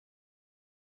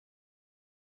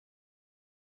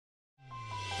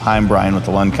Hi, I'm Brian with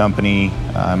the Lund Company.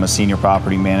 I'm a senior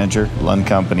property manager. Lund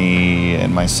Company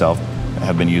and myself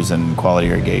have been using Quality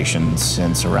Irrigation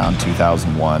since around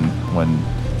 2001 when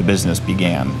the business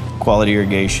began. Quality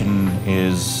Irrigation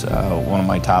is one of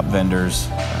my top vendors.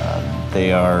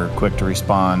 They are quick to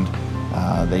respond.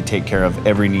 They take care of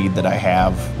every need that I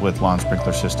have with lawn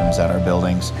sprinkler systems at our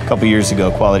buildings. A couple years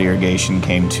ago, Quality Irrigation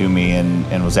came to me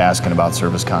and was asking about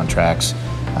service contracts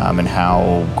and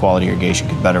how Quality Irrigation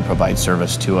could better provide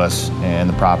service to us and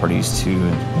the properties to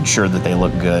ensure that they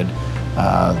look good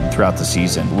throughout the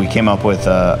season. We came up with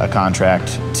a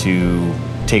contract to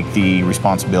take the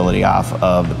responsibility off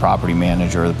of the property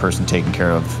manager or the person taking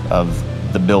care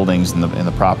of the buildings and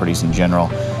the properties in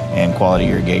general, and Quality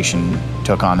Irrigation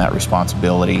took on that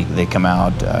responsibility. They come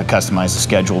out, customize the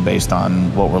schedule based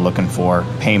on what we're looking for,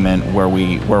 payment, where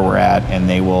we're at, and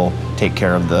they will take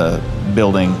care of the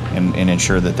building and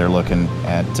ensure that they're looking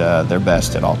at their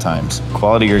best at all times.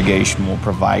 Quality Irrigation will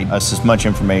provide us as much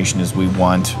information as we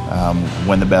want,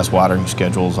 when the best watering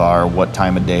schedules are, what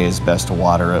time of day is best to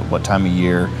water it, what time of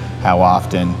year, how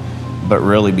often. But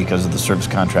really, because of the service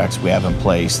contracts we have in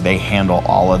place, they handle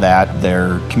all of that.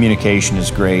 Their communication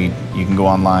is great. You can go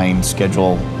online,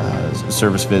 schedule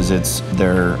service visits.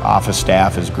 Their office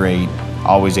staff is great,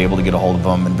 always able to get a hold of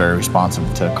them and very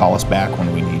responsive to call us back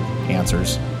when we need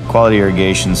answers. Quality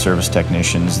Irrigation service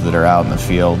technicians that are out in the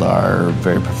field are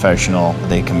very professional.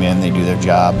 They come in, they do their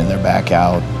job, and they're back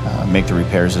out, make the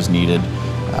repairs as needed,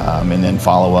 and then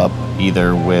follow up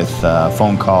either with a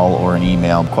phone call or an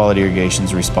email. Quality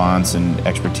Irrigation's response and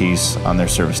expertise on their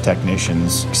service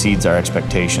technicians exceeds our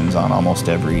expectations on almost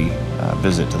every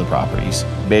visit to the properties.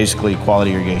 Basically,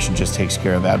 Quality Irrigation just takes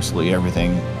care of absolutely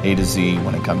everything A to Z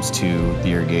when it comes to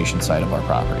the irrigation side of our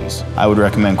properties. I would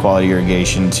recommend Quality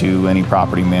Irrigation to any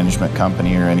property management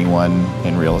company or anyone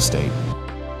in real estate.